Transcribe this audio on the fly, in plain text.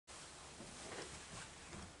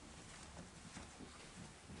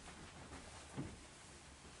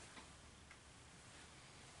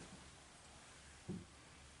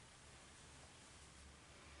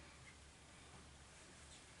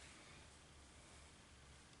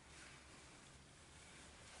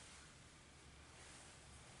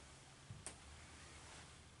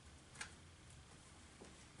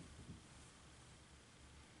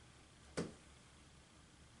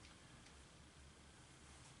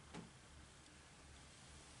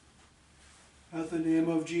At the name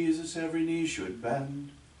of Jesus every knee should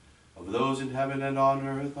bend, of those in heaven and on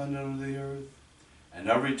earth and under the earth, and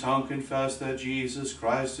every tongue confess that Jesus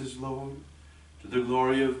Christ is Lord, to the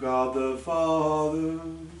glory of God the Father.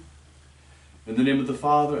 In the name of the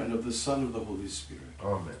Father, and of the Son, and of the Holy Spirit.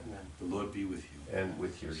 Amen. The Lord be with you. And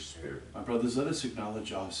with your spirit. My brothers, let us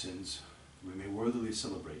acknowledge our sins, we may worthily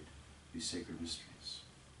celebrate these sacred mysteries.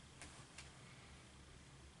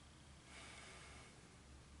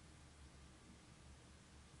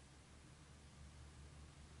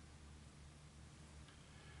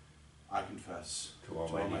 I confess To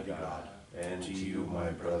Almighty God, and to you, my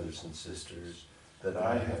brothers and sisters, that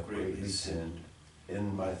I have greatly sinned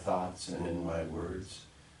in my thoughts and in my words,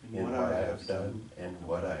 in what I have done and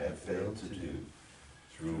what I have failed to do,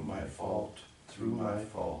 through my fault, through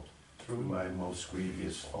my most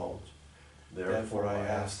grievous fault. Therefore I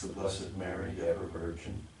ask the Blessed Mary, ever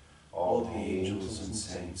Virgin, all the angels and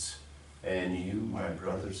saints, and you, my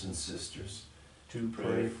brothers and sisters, to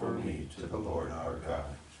pray for me to the Lord our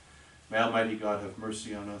God. May Almighty God have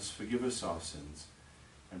mercy on us, forgive us our sins,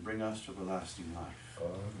 and bring us to everlasting life.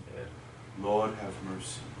 Amen. Lord, have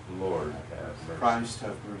mercy. Lord, have mercy. Christ,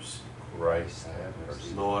 have mercy. Christ, have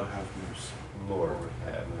mercy. Lord, have mercy. Lord,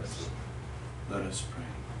 have mercy. Let us pray.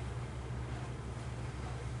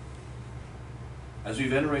 As we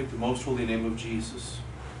venerate the most holy name of Jesus,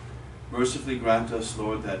 mercifully grant us,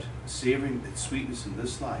 Lord, that savoring its sweetness in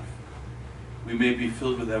this life, we may be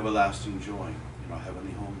filled with everlasting joy in our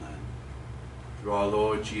heavenly homeland. Through our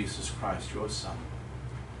Lord Jesus Christ, your Son,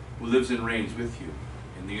 who lives and reigns with you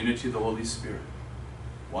in the unity of the Holy Spirit,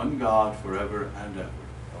 one God forever and ever.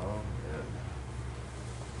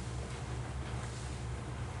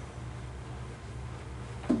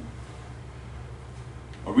 Amen.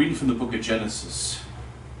 A reading from the book of Genesis.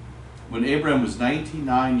 When Abraham was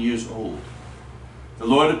 99 years old, the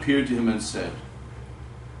Lord appeared to him and said,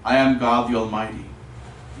 I am God the Almighty.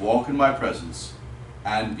 Walk in my presence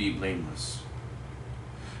and be blameless.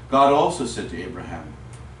 God also said to Abraham,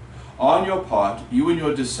 on your part, you and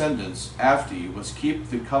your descendants after you must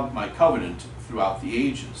keep my covenant throughout the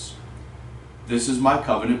ages. This is my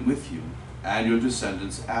covenant with you and your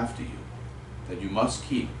descendants after you, that you must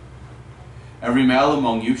keep. Every male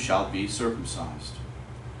among you shall be circumcised.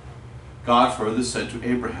 God further said to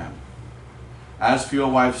Abraham, as for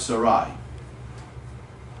your wife Sarai,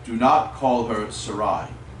 do not call her Sarai.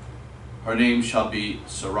 Her name shall be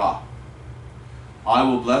Sarah. I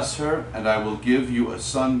will bless her, and I will give you a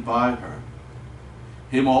son by her.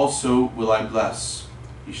 Him also will I bless.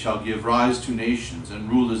 He shall give rise to nations, and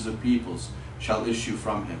rulers of peoples shall issue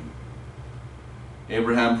from him.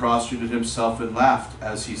 Abraham prostrated himself and laughed,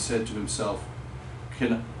 as he said to himself,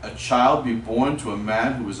 can a child be born to a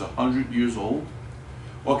man who is 100 years old?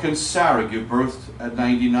 Or can Sarah give birth at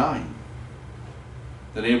 99?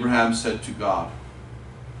 Then Abraham said to God,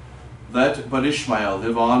 let but Ishmael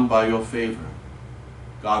live on by your favor.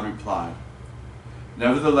 God replied,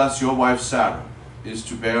 nevertheless your wife Sarah is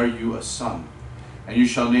to bear you a son, and you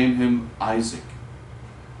shall name him Isaac.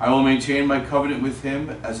 I will maintain my covenant with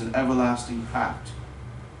him as an everlasting pact,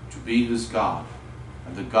 to be his God,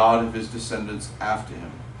 and the God of his descendants after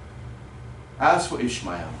him. As for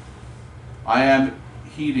Ishmael, I am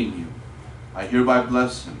heeding you. I hereby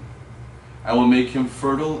bless him. I will make him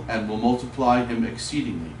fertile and will multiply him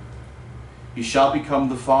exceedingly. He shall become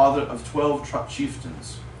the father of 12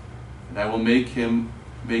 chieftains, and I will make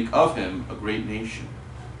of him a great nation.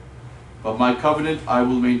 But my covenant I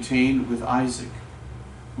will maintain with Isaac,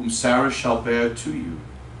 whom Sarah shall bear to you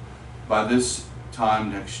by this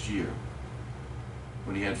time next year.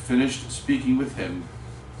 When he had finished speaking with him,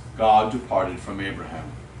 God departed from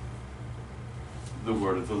Abraham. The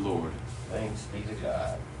word of the Lord. Thanks be to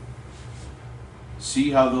God. See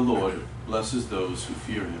how the Lord blesses those who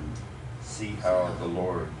fear him. See how the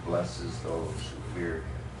Lord blesses those who fear him.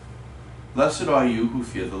 Blessed are you who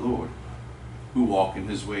fear the Lord, who walk in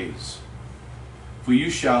his ways. For you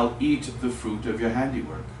shall eat the fruit of your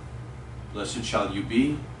handiwork. Blessed shall you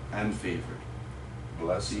be and favored.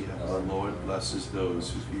 See how the Lord blesses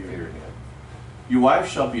those who fear him. Your wife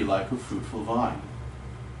shall be like a fruitful vine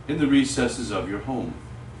in the recesses of your home.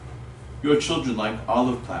 Your children like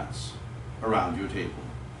olive plants around your table.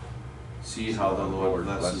 See how the Lord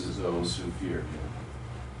blesses those who fear him.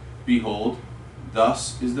 Behold,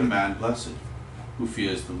 thus is the man blessed, who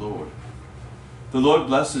fears the Lord. The Lord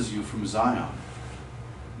blesses you from Zion.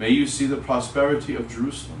 May you see the prosperity of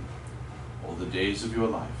Jerusalem all the days of your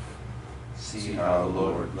life. See how the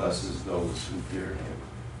Lord blesses those who fear him.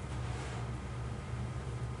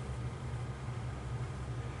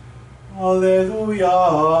 Alleluia,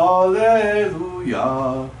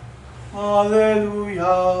 alleluia,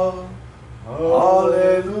 Alleluia.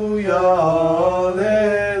 Alleluia.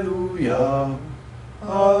 Alleluia.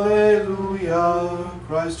 Alleluia.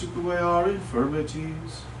 Christ took away our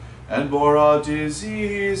infirmities and bore our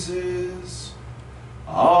diseases.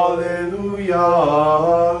 Alleluia.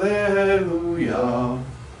 Alleluia.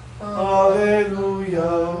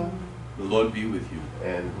 Alleluia. The Lord be with you.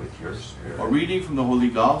 And with your spirit. A reading from the Holy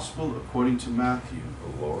Gospel according to Matthew.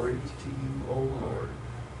 Glory to you, O Lord.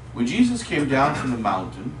 When Jesus came down from the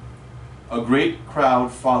mountain, a great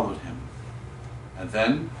crowd followed him. And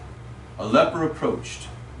then a leper approached,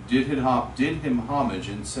 did him homage,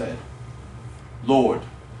 and said, Lord,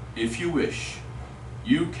 if you wish,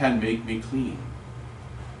 you can make me clean.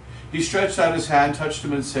 He stretched out his hand, touched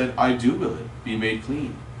him, and said, I do will it, be made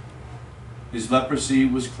clean. His leprosy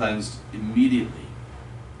was cleansed immediately.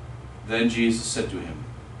 Then Jesus said to him,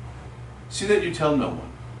 see that you tell no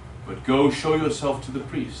one, but go show yourself to the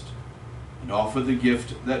priest, and offer the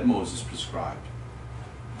gift that Moses prescribed.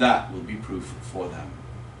 That will be proof for them.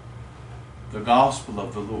 The Gospel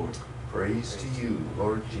of the Lord. Praise to you,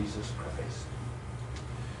 Lord Jesus Christ.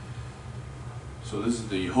 So this is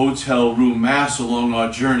the hotel room mass along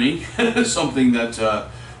our journey, something that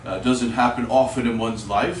doesn't happen often in one's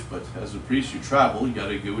life, but as a priest you travel, you got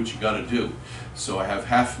to do what you got to do. So I have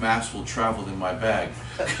half mass will travel in my bag.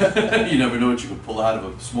 You never know what you can pull out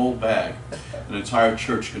of a small bag. An entire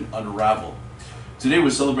church can unravel. Today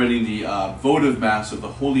we're celebrating the votive mass of the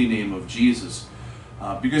holy name of Jesus,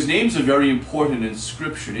 because names are very important in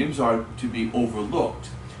Scripture. Names are to be overlooked.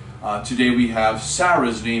 Today we have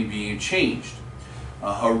Sarah's name being changed.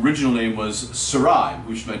 Her original name was Sarai,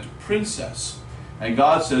 which meant princess. And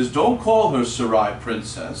God says, don't call her Sarai,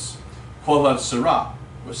 princess. Call her Sarah,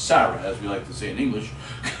 or Sarah, as we like to say in English.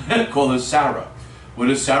 Call her Sarah. What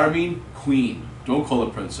does Sarah mean? Queen. Don't call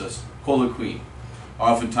her princess. Call her queen.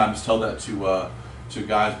 I oftentimes tell that to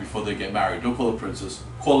guys before they get married. Don't call her princess.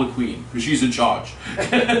 Call her queen, because she's in charge.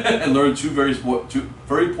 And learn two very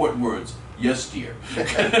important words. Yes, dear.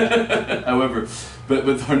 However,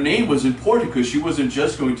 but her name was important because she wasn't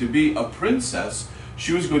just going to be a princess.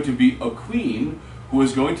 She was going to be a queen who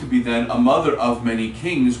was going to be then a mother of many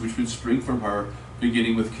kings, which would spring from her,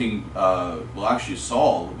 beginning with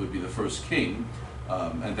Saul would be the first king,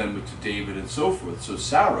 and then to David and so forth. So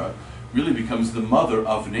Sarah really becomes the mother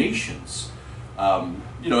of nations. And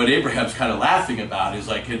Abraham's kind of laughing about it. He's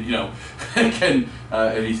like, and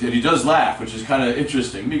he does laugh, which is kind of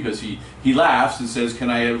interesting because he laughs and says, can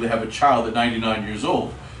I ever have a child at 99 years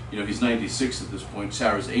old? He's 96 at this point.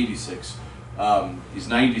 Sarah's 86. He's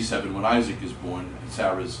 97 when Isaac is born, and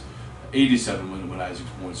Sarah's 87 when Isaac's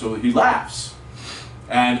born. So he laughs.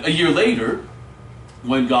 And a year later,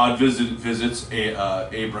 when God visits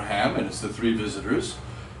Abraham, and it's the three visitors,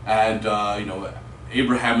 and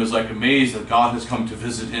Abraham is like amazed that God has come to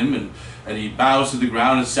visit him, and he bows to the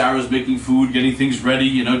ground, and Sarah's making food, getting things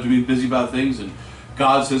ready, doing busy about things, and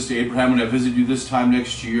God says to Abraham, when I visit you this time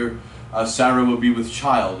next year, Sarah will be with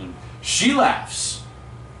child, and she laughs.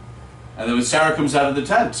 And then when Sarah comes out of the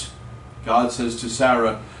tent, God says to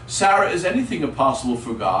Sarah, Sarah, is anything impossible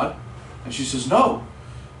for God? And she says, no.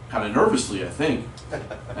 Kind of nervously, I think.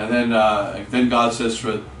 And then God says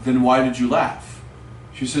to her, then why did you laugh?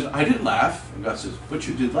 She said, I didn't laugh. And God says, but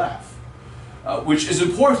you did laugh. Which is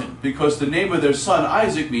important, because the name of their son,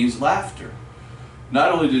 Isaac, means laughter.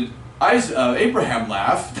 Not only did Abraham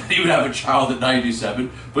laugh that he would have a child at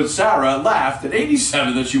 97, but Sarah laughed at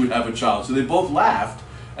 87 that she would have a child. So they both laughed.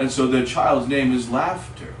 And so their child's name is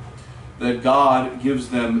laughter. That God gives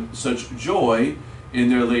them such joy in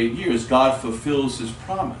their late years. God fulfills his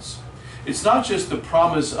promise. It's not just the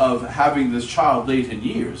promise of having this child late in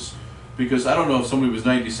years, because I don't know if somebody was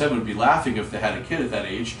 97 would be laughing if they had a kid at that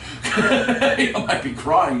age. Might be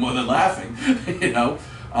crying more than laughing,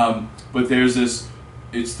 But there's this,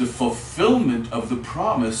 it's the fulfillment of the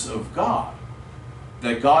promise of God.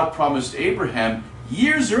 That God promised Abraham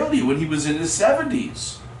years earlier when he was in his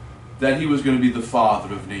 70s. That he was going to be the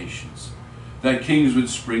father of nations, that kings would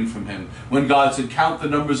spring from him. When God said, count the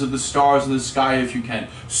numbers of the stars in the sky if you can,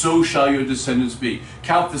 so shall your descendants be.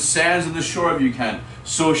 Count the sands on the shore if you can,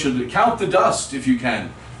 so shall count the dust if you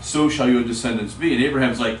can, so shall your descendants be. And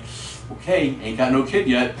Abraham's like, okay, ain't got no kid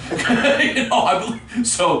yet. I believe.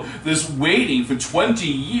 So this waiting for 20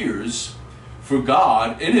 years for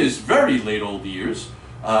God, in his very late old years,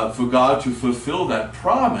 for God to fulfill that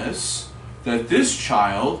promise that this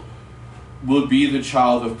child will be the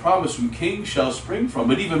child of promise whom kings shall spring from.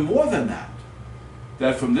 But even more than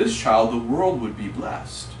that from this child the world would be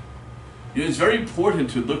blessed. It's very important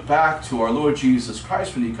to look back to our Lord Jesus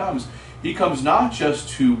Christ when he comes. He comes not just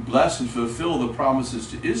to bless and fulfill the promises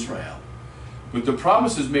to Israel, But the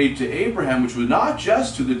promises made to Abraham, which was not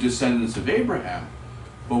just to the descendants of Abraham,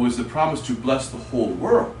 but was the promise to bless the whole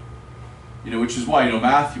world. Which is why,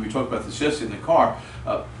 Matthew, we talked about this yesterday in the car,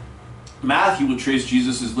 Matthew will trace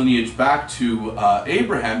Jesus' lineage back to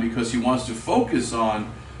Abraham because he wants to focus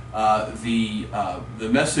on the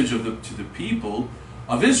message to the people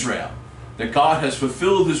of Israel, that God has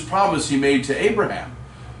fulfilled his promise he made to Abraham.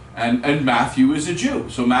 And Matthew is a Jew.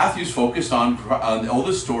 So Matthew's focused on all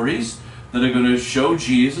the stories that are going to show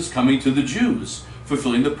Jesus coming to the Jews,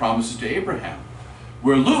 fulfilling the promises to Abraham.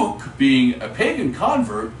 Where Luke, being a pagan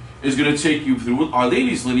convert, is going to take you through Our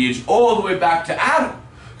Lady's lineage all the way back to Adam.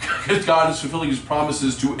 Because God is fulfilling his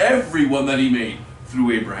promises to everyone that he made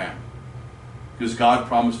through Abraham. Because God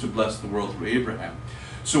promised to bless the world through Abraham.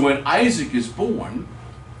 So when Isaac is born,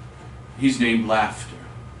 he's named Laughter,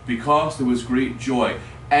 because there was great joy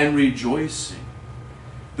and rejoicing.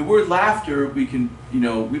 The word laughter, we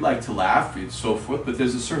like to laugh and so forth, but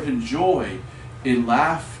there's a certain joy in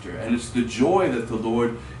laughter, and it's the joy that the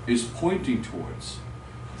Lord is pointing towards.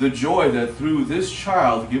 The joy that through this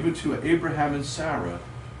child given to Abraham and Sarah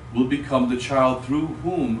will become the child through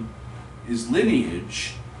whom his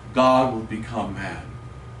lineage, God will become man.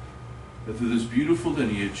 That through this beautiful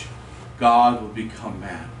lineage, God will become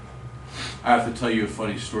man. I have to tell you a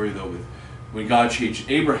funny story though, with when God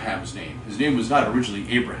changed Abraham's name. His name was not originally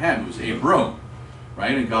Abraham, it was Abram.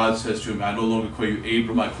 Right? And God says to him, I no longer call you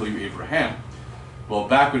Abram, I call you Abraham. Well,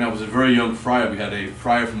 back when I was a very young friar, we had a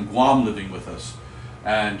friar from Guam living with us.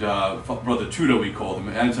 And Brother Tudo, we called him.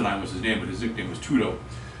 Antonine was his name, but his nickname was Tudo.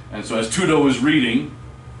 And so as Tudo was reading,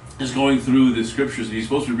 is going through the scriptures, and he's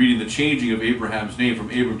supposed to be reading the changing of Abraham's name from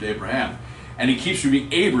Abram to Abraham. And he keeps reading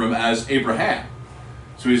Abram as Abraham.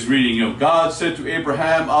 So he's reading, God said to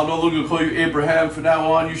Abraham, I'll no longer call you Abraham, from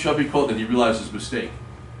now on you shall be called. And he realized his mistake.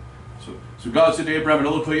 So God said to Abraham, I'll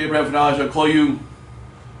no longer call you Abraham, from now on I shall call you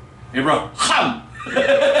Abraham.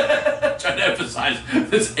 Trying to emphasize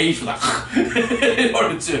this H for that in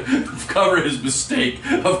order to cover his mistake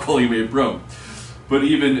of calling him Abram. But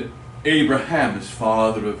even Abraham is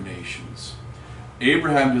father of nations.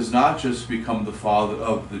 Abraham does not just become the father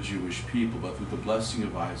of the Jewish people, but through the blessing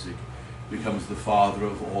of Isaac becomes the father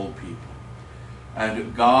of all people.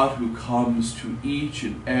 And God who comes to each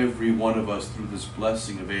and every one of us through this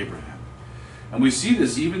blessing of Abraham. And we see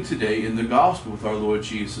this even today in the gospel with our Lord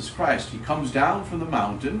Jesus Christ. He comes down from the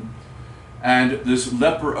mountain, and this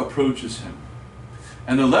leper approaches him.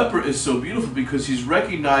 And the leper is so beautiful because he's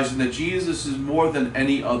recognizing that Jesus is more than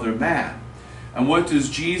any other man. And what does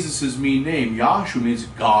Jesus' name mean? Yahshua means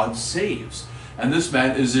God saves. And this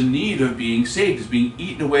man is in need of being saved. He's being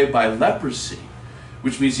eaten away by leprosy,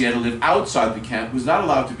 which means he had to live outside the camp, was not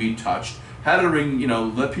allowed to be touched, had to ring,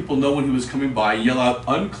 let people know when he was coming by, yell out,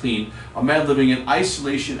 unclean, a man living in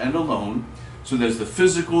isolation and alone. So there's the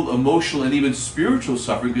physical, emotional, and even spiritual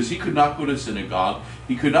suffering, because he could not go to synagogue,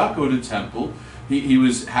 he could not go to temple, he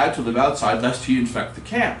had to live outside lest he infect the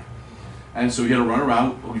camp. And so he had to run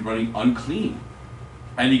around running unclean.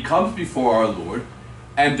 And he comes before our Lord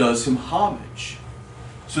and does him homage.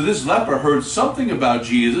 So this leper heard something about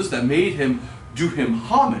Jesus that made him do him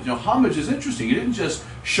homage. Now, homage is interesting. He didn't just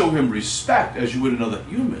show him respect as you would another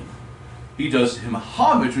human. He does him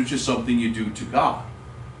homage, which is something you do to God.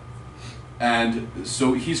 And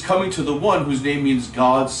so he's coming to the one whose name means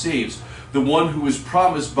God saves, the one who was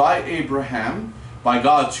promised by Abraham, by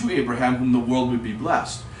God to Abraham, whom the world would be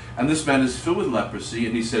blessed. And this man is filled with leprosy,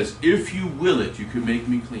 and he says, if you will it, you can make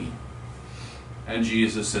me clean. And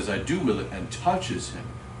Jesus says, I do will it, and touches him.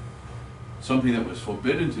 Something that was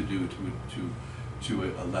forbidden to do to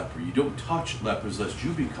a leper. You don't touch lepers lest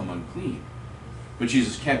you become unclean. But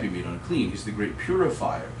Jesus can't be made unclean. He's the great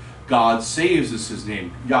purifier. God saves is his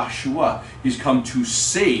name, Yahshua. He's come to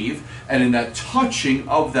save, and in that touching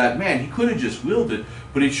of that man, he could have just willed it,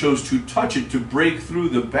 but he chose to touch it, to break through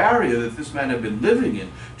the barrier that this man had been living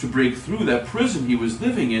in, to break through that prison he was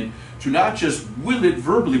living in, to not just will it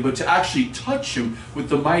verbally, but to actually touch him with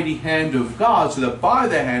the mighty hand of God, so that by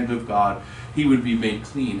the hand of God, he would be made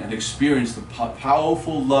clean and experience the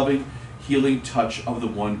powerful, loving, healing touch of the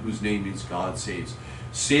one whose name means God saves,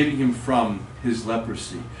 saving him from his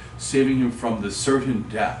leprosy, saving him from the certain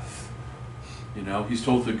death. He's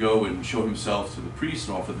told to go and show himself to the priest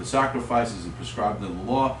and offer the sacrifices and prescribed in the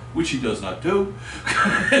law, which he does not do.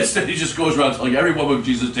 Instead, he just goes around telling everyone what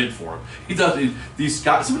Jesus did for him. He does. These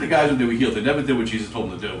guys, some of the guys when they were healed, they never did what Jesus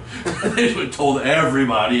told them to do. They just told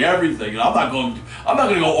everybody everything. And I'm not going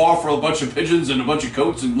to go offer a bunch of pigeons and a bunch of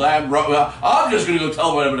coats and lamb. I'm just going to go tell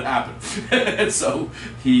them whatever happened. And so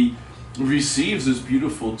he receives this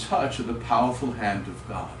beautiful touch of the powerful hand of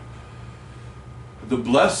God. the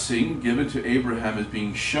blessing given to Abraham is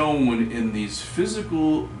being shown in these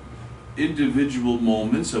physical, individual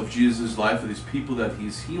moments of Jesus' life, of these people that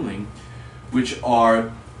he's healing, which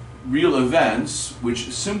are real events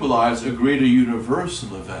which symbolize a greater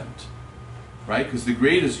universal event, right? Because the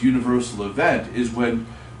greatest universal event is when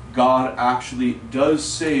God actually does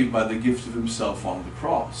save by the gift of himself on the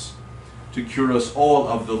cross to cure us all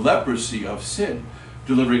of the leprosy of sin,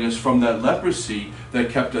 delivering us from that leprosy that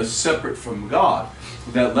kept us separate from God,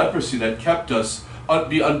 that leprosy that kept us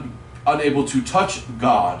unable to touch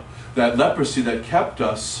God, that leprosy that kept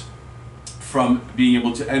us from being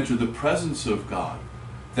able to enter the presence of God,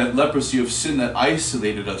 that leprosy of sin that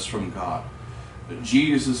isolated us from God.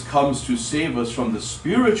 Jesus comes to save us from the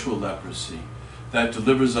spiritual leprosy that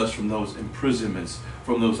delivers us from those imprisonments,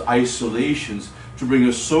 from those isolations, to bring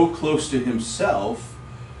us so close to himself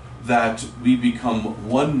that we become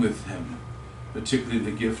one with him, particularly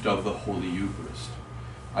the gift of the Holy Eucharist.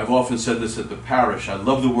 I've often said this at the parish. I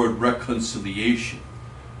love the word reconciliation,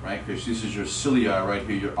 right? Because this is your cilia right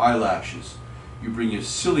here, your eyelashes. You bring your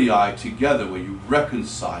cilia together where you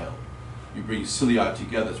reconcile. You bring cilia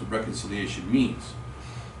together. That's what reconciliation means.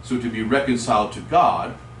 So to be reconciled to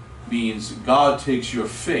God means God takes your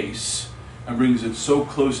face and brings it so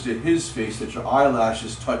close to his face that your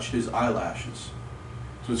eyelashes touch his eyelashes.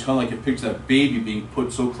 So it's kind of like a picture of that baby being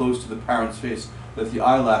put so close to the parent's face that the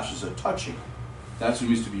eyelashes are touching. That's what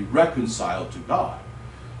it means to be reconciled to God.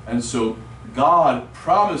 And so God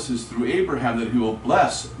promises through Abraham that he will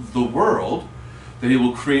bless the world, that he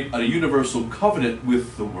will create a universal covenant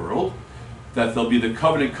with the world, that there'll be the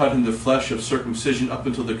covenant cut in the flesh of circumcision up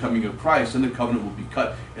until the coming of Christ, and the covenant will be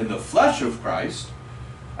cut in the flesh of Christ,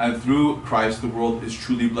 and through Christ the world is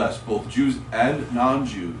truly blessed, both Jews and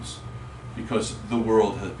non-Jews, because the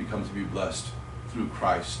world has become to be blessed through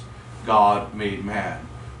Christ, God made man,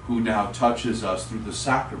 who now touches us through the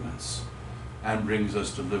sacraments and brings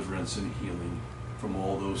us deliverance and healing from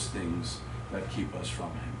all those things that keep us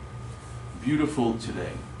from him. Beautiful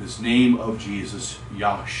today, this name of Jesus,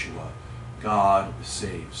 Yahshua, God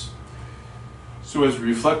saves. So as we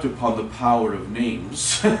reflect upon the power of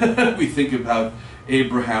names, we think about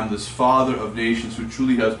Abraham, this father of nations who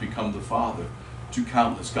truly has become the father to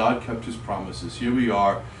countless. God kept his promises. Here we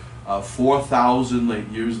are,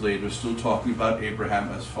 4,000 years later, still talking about Abraham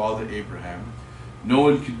as Father Abraham. No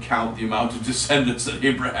one could count the amount of descendants that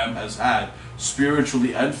Abraham has had,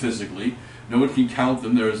 spiritually and physically. No one can count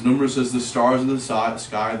them. They're as numerous as the stars in the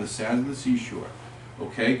sky, the sands of the seashore.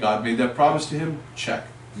 Okay, God made that promise to him? Check.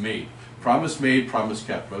 Made. Promise made, promise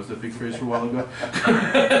kept. Was that big phrase for a while ago?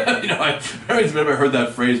 You know, I've never heard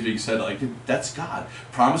that phrase being said like, that's God.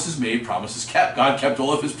 Promises made, promises kept. God kept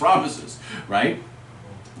all of his promises, right?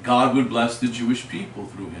 God would bless the Jewish people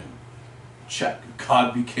through him. Check.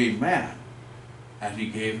 God became man, and he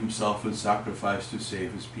gave himself in sacrifice to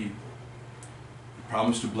save his people. He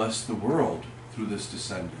promised to bless the world through this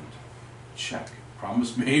descendant. Check.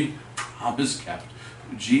 Promise made, promise kept.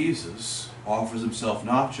 Jesus offers himself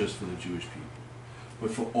not just for the Jewish people,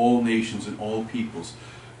 but for all nations and all peoples.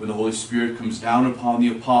 When the Holy Spirit comes down upon the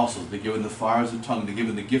apostles, they're given the fires of tongue, they're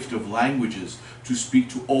given the gift of languages to speak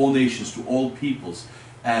to all nations, to all peoples.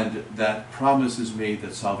 And that promise is made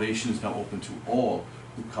that salvation is now open to all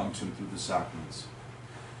who come to him through the sacraments.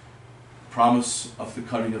 Promise of the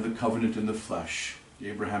cutting of the covenant in the flesh.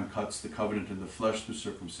 Abraham cuts the covenant in the flesh through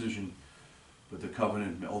circumcision, but the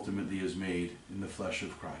covenant ultimately is made in the flesh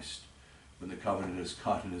of Christ, when the covenant is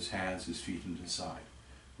cut in his hands, his feet, and his side,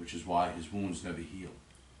 which is why his wounds never heal,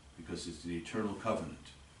 because it's the eternal covenant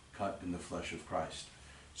cut in the flesh of Christ.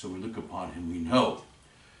 So we look upon him, we know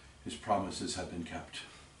his promises have been kept,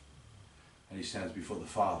 and he stands before the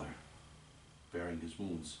Father, bearing his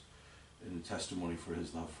wounds in a testimony for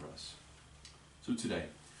his love for us. So today,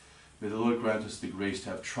 may the Lord grant us the grace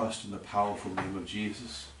to have trust in the powerful name of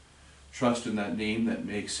Jesus. Trust in that name that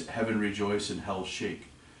makes heaven rejoice and hell shake.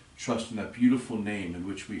 Trust in that beautiful name in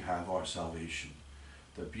which we have our salvation.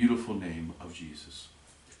 The beautiful name of Jesus.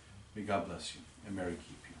 May God bless you and Mary keep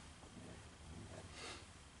you.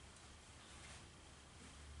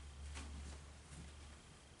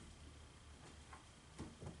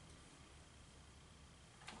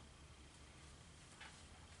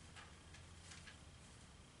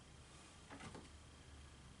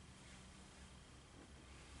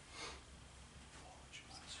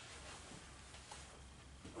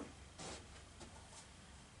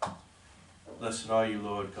 Blessed are you,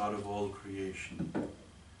 Lord, God of all creation.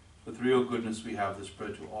 With real goodness we have this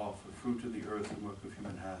bread to offer, fruit of the earth and work of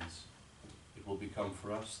human hands. It will become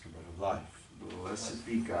for us the bread of life. Blessed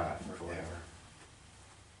be God forever.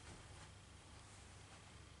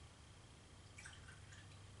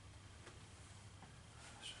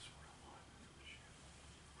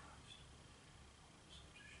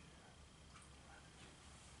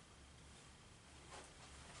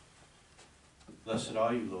 Blessed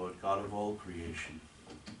are you, Lord, God of all creation.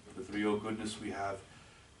 For through your goodness we have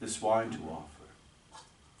this wine to offer,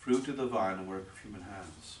 fruit of the vine and work of human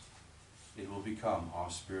hands. It will become our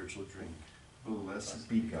spiritual drink. Blessed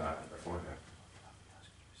be God forever.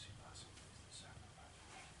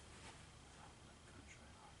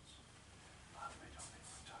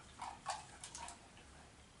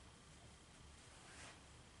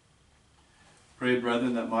 Pray,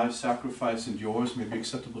 brethren, that my sacrifice and yours may be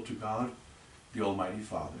acceptable to God, the Almighty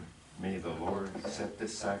Father. May the Lord accept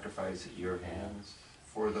this sacrifice at your hands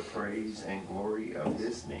for the praise and glory of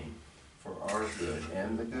his name, for our good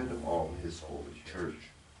and the good of all his holy church.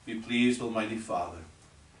 Be pleased, Almighty Father,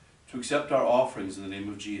 to accept our offerings in the name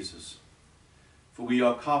of Jesus. For we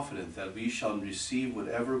are confident that we shall receive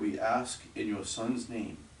whatever we ask in your Son's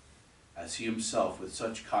name, as he himself with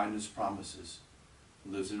such kindness promises,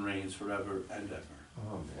 who lives and reigns forever and ever.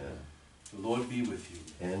 Amen. The Lord be with you.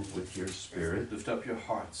 And with your spirit, Lift up your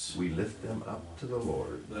hearts. we lift them up to the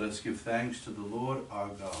Lord. Let us give thanks to the Lord our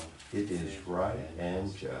God. It is right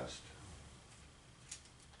and just.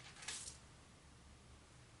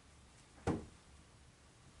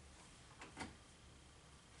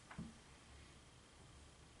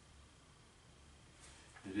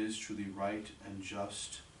 It is truly right and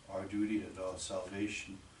just, our duty and our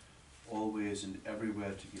salvation, always and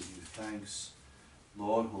everywhere to give you thanks,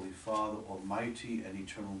 Lord, Holy Father, Almighty and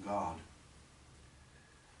eternal God.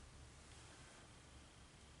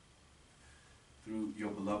 Through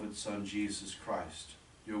your beloved Son, Jesus Christ,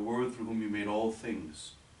 your Word through whom you made all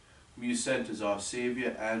things, whom you sent as our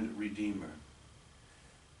Savior and Redeemer,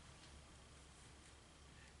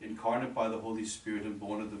 incarnate by the Holy Spirit and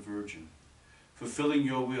born of the Virgin, fulfilling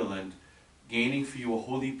your will and gaining for you a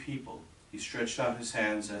holy people, he stretched out his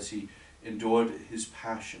hands as he endured his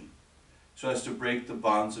passion, so as to break the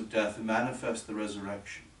bonds of death and manifest the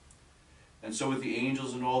resurrection. And so with the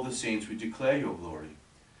angels and all the saints we declare your glory,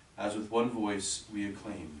 as with one voice we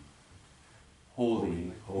acclaim,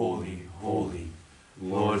 Holy, holy, holy,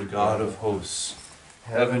 Lord God of hosts,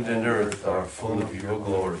 heaven and earth are full of your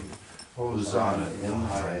glory. Hosanna in the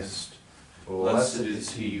highest. Blessed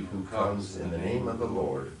is he who comes in the name of the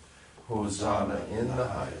Lord. Hosanna in the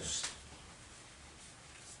highest.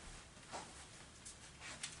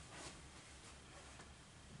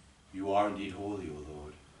 You are indeed holy, O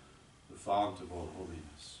Lord, the fount of all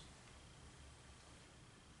holiness.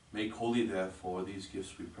 Make holy, therefore, these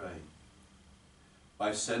gifts, we pray,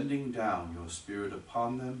 by sending down your Spirit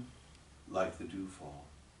upon them like the dewfall,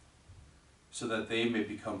 so that they may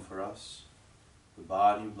become for us the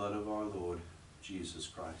body and blood of our Lord Jesus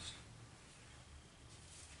Christ.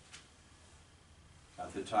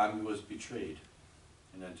 At the time he was betrayed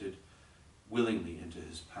and entered willingly into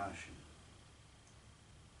his passion,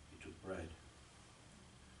 he took bread,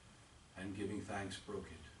 and giving thanks broke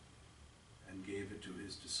it, and gave it to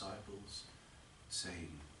his disciples,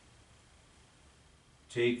 saying,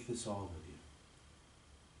 Take this, all of you,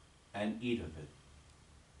 and eat of it,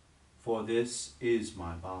 for this is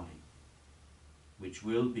my body, which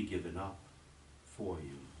will be given up for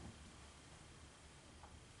you.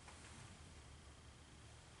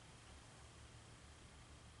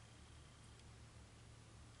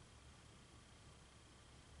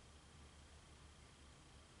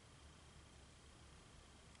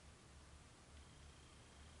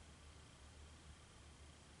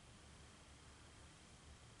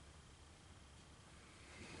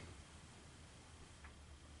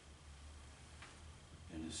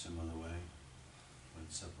 In a similar way, when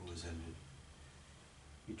supper was ended,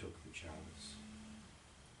 he took the chalice,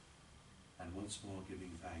 and once more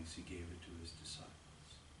giving thanks, he gave it to his disciples,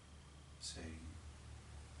 saying,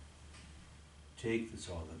 Take this,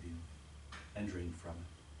 all of you, and drink from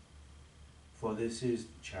it, for this is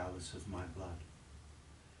the chalice of my blood,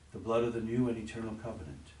 the blood of the new and eternal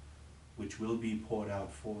covenant, which will be poured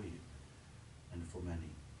out for you and for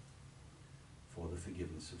many, for the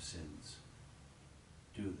forgiveness of sins.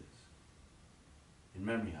 Do this in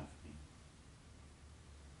memory of me.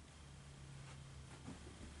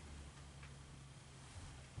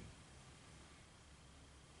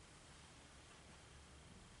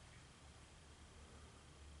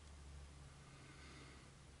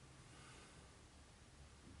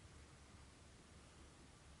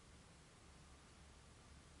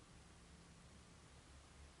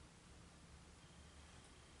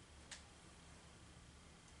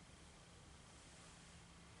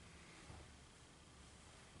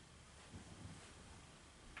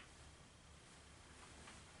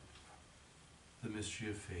 The mystery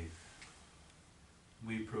of faith.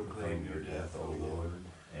 We proclaim your death, O Lord,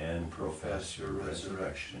 and profess your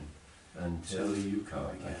resurrection until you come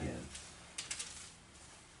again.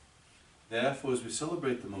 Therefore, as we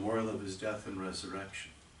celebrate the memorial of his death and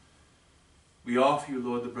resurrection, we offer you,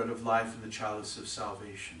 Lord, the bread of life and the chalice of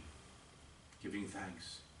salvation, giving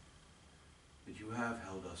thanks that you have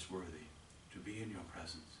held us worthy to be in your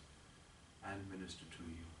presence and minister to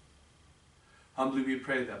you. Humbly we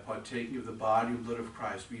pray that, partaking of the body and blood of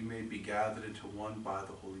Christ, we may be gathered into one by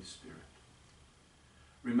the Holy Spirit.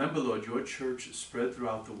 Remember, Lord, your church is spread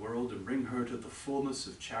throughout the world, and bring her to the fullness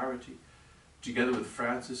of charity, together with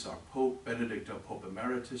Francis, our Pope, Benedict, our Pope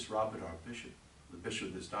Emeritus, Robert, our Bishop, the Bishop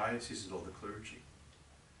of this diocese, and all the clergy.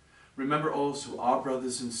 Remember also our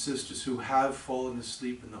brothers and sisters who have fallen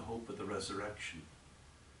asleep in the hope of the resurrection,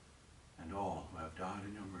 and all who have died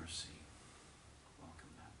in your mercy.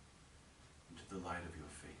 Welcome them into the light of your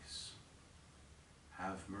face.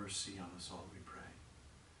 Have mercy on us all, we pray,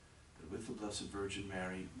 that with the Blessed Virgin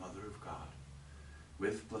Mary, Mother of God,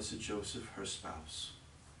 with Blessed Joseph, her spouse,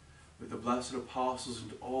 with the blessed apostles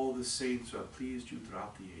and all the saints who have pleased you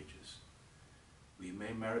throughout the ages, we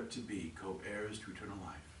may merit to be co-heirs to eternal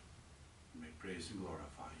life, and may praise and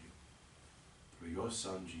glorify you through your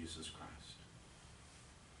Son, Jesus Christ.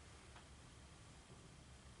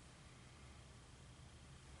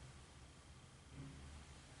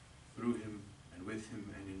 Through him, and with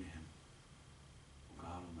him, and in him, O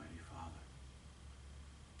God, Almighty Father,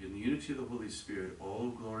 in the unity of the Holy Spirit, all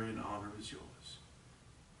glory and honor is yours,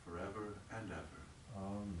 forever and ever.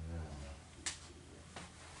 Amen.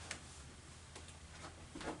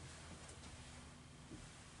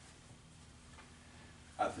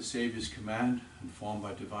 At the Saviour's command, informed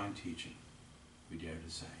by divine teaching, we dare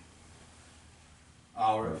to say,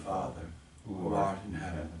 Our Father, who art in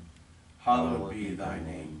heaven, hallowed be thy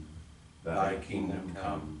name. Thy kingdom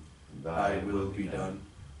come, thy will be done,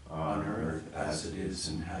 on earth as it is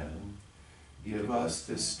in heaven. Give us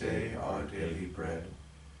this day our daily bread,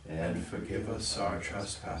 and forgive us our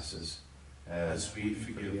trespasses, as we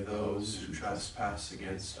forgive those who trespass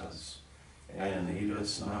against us. And lead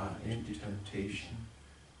us not into temptation,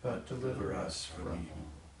 but deliver us from evil.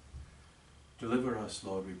 Deliver us,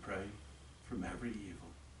 Lord, we pray, from every evil.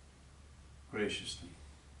 Graciously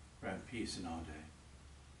grant peace in our day,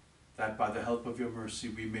 that by the help of your mercy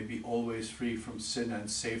we may be always free from sin and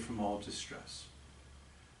safe from all distress,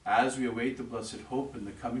 as we await the blessed hope and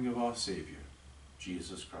the coming of our Savior,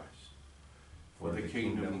 Jesus Christ. For the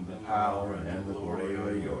kingdom, the power, and the glory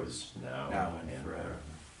are yours, now and forever.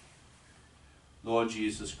 Lord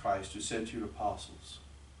Jesus Christ, who said to your apostles,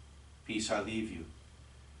 Peace I leave you,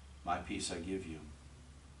 my peace I give you.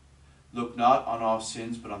 Look not on our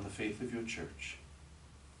sins, but on the faith of your church,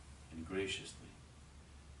 and graciously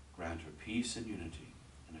grant her peace and unity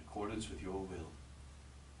in accordance with your will,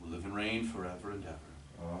 who live and reign forever and ever.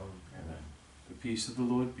 Amen. The peace of the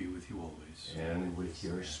Lord be with you always. And with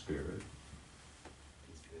your spirit.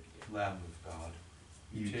 Lamb of God,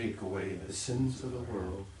 You take away the sins of the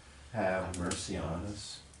world. Have mercy on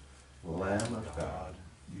us. Lamb of God,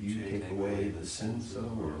 you take away the sins of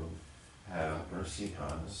the world. Have mercy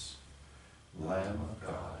on us. Lamb of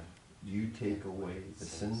God, you take away the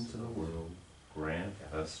sins of the world. Grant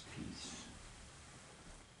us peace.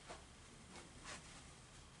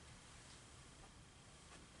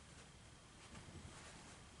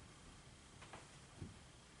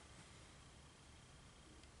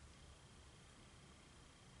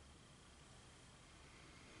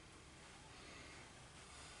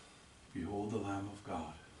 Behold the Lamb of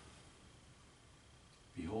God.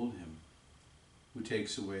 Behold him who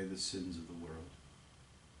takes away the sins of the world.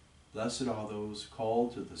 Blessed are those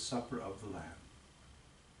called to the supper of the Lamb.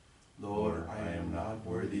 Lord, I am not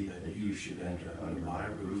worthy that you should enter under my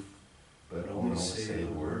roof, but only say the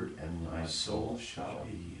word, and my soul shall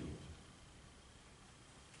be healed.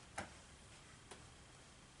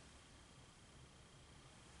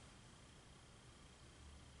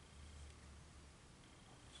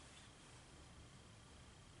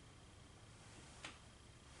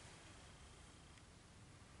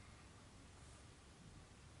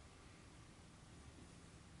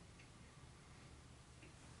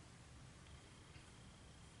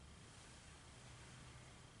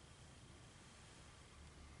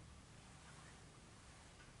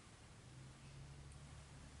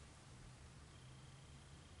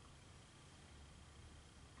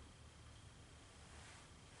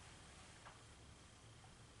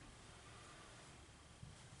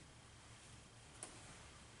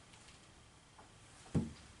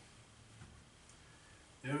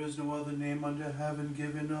 There is no other name under heaven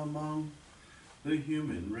given among the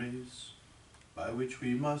human race by which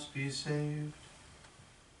we must be saved.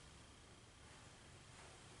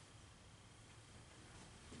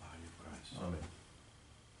 The body of Christ. Amen.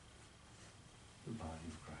 The body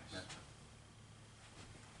of Christ.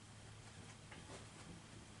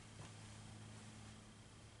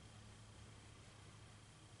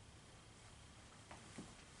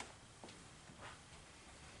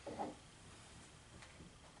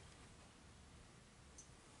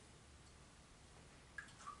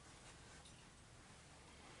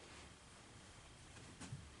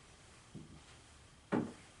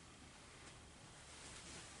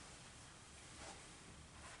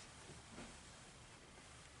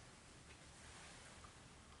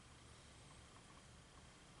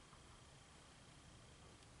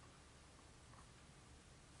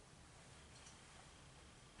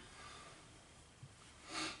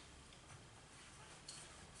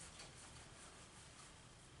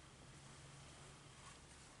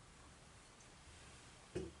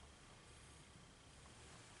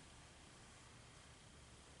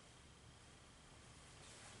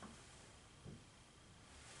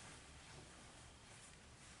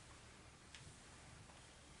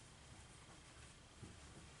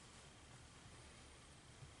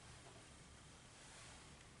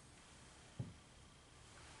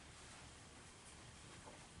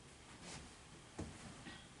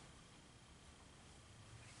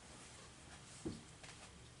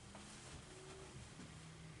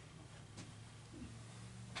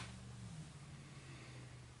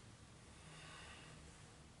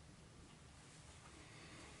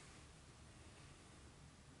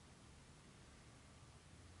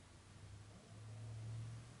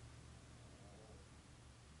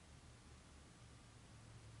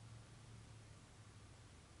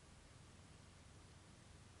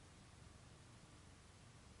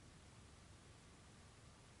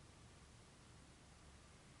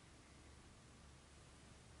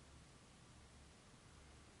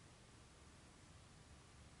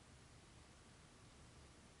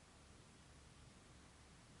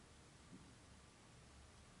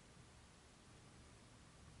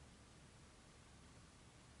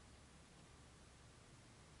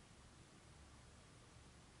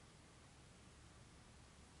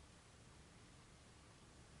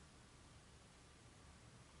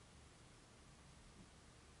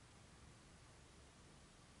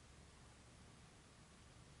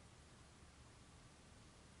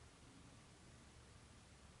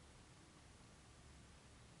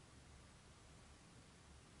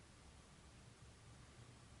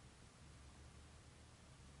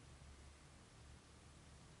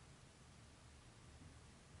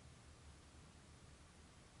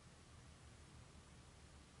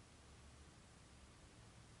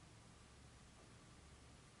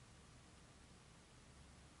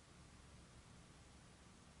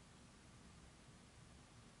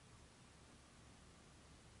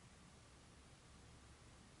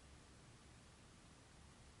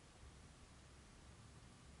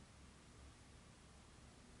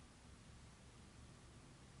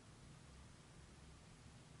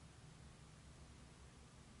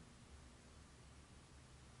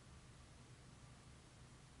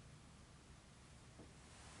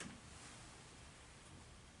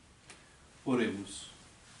 Oremos.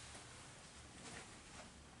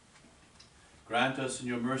 Grant us in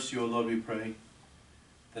your mercy, O Lord, we pray,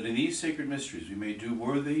 that in these sacred mysteries we may do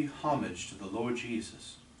worthy homage to the Lord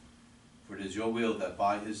Jesus. For it is your will that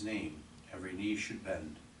by his name every knee should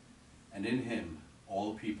bend, and in him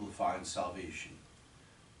all people find salvation,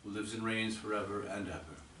 who lives and reigns forever and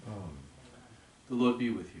ever. Amen. The Lord be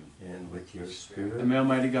with you. And with your spirit. And may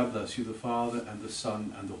Almighty God bless you, the Father, and the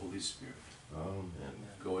Son, and the Holy Spirit. Amen.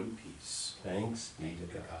 Go in peace. Thanks be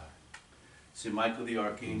to God. Saint Michael the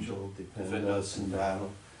Archangel, Defend us in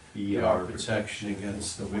battle. Be our protection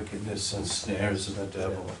against the wickedness and snares of the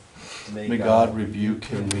devil. May God rebuke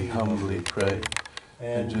him, we humbly pray.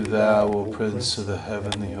 And do thou, O Prince of the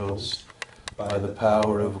heavenly host, by the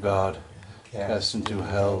power of God, cast into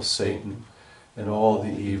hell Satan and all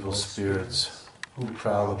the evil spirits who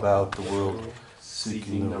prowl about the world,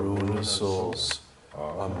 seeking the ruin of souls.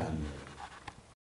 Amen.